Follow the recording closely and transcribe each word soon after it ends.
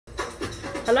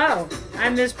Hello,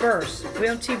 I'm Ms. Burse,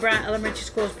 William T. Brown Elementary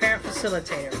School's parent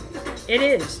facilitator. It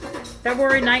is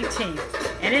February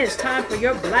 19th, and it is time for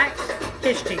your Black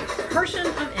History Person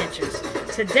of Interest.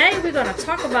 Today we're going to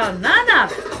talk about none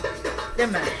other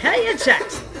than Mahalia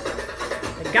Jackson,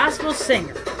 the gospel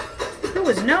singer, who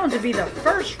was known to be the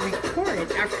first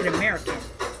recorded African-American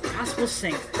gospel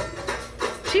singer.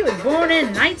 She was born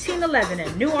in 1911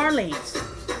 in New Orleans.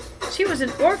 She was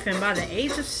an orphan by the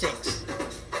age of 6.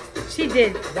 She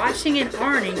did washing and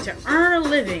ironing to earn a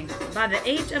living by the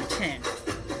age of 10.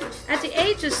 At the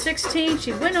age of 16,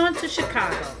 she went on to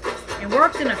Chicago and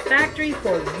worked in a factory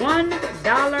for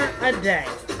 $1 a day.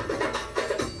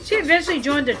 She eventually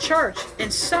joined the church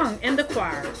and sung in the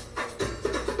choir.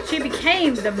 She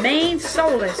became the main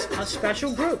soloist of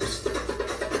special groups.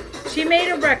 She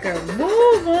made a record,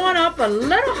 Move On Up a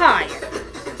Little Higher.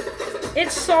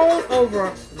 It sold over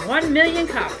 1 million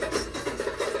copies.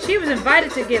 She was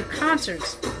invited to give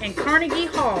concerts in Carnegie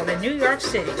Hall in New York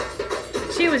City.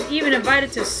 She was even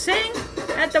invited to sing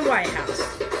at the White House.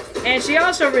 And she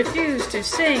also refused to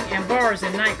sing in bars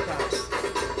and nightclubs.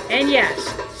 And yes,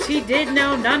 she did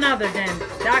know none other than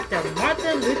Dr.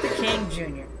 Martin Luther King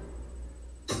Jr.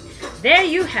 There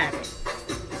you have it.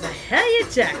 Mahalia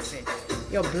Jackson,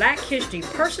 your Black History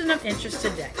Person of Interest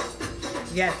today.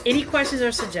 If you have any questions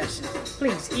or suggestions,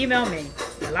 please email me,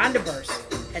 Yolanda Burse,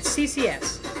 at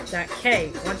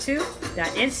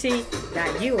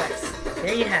ccs.k12.nc.us.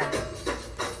 There you have it.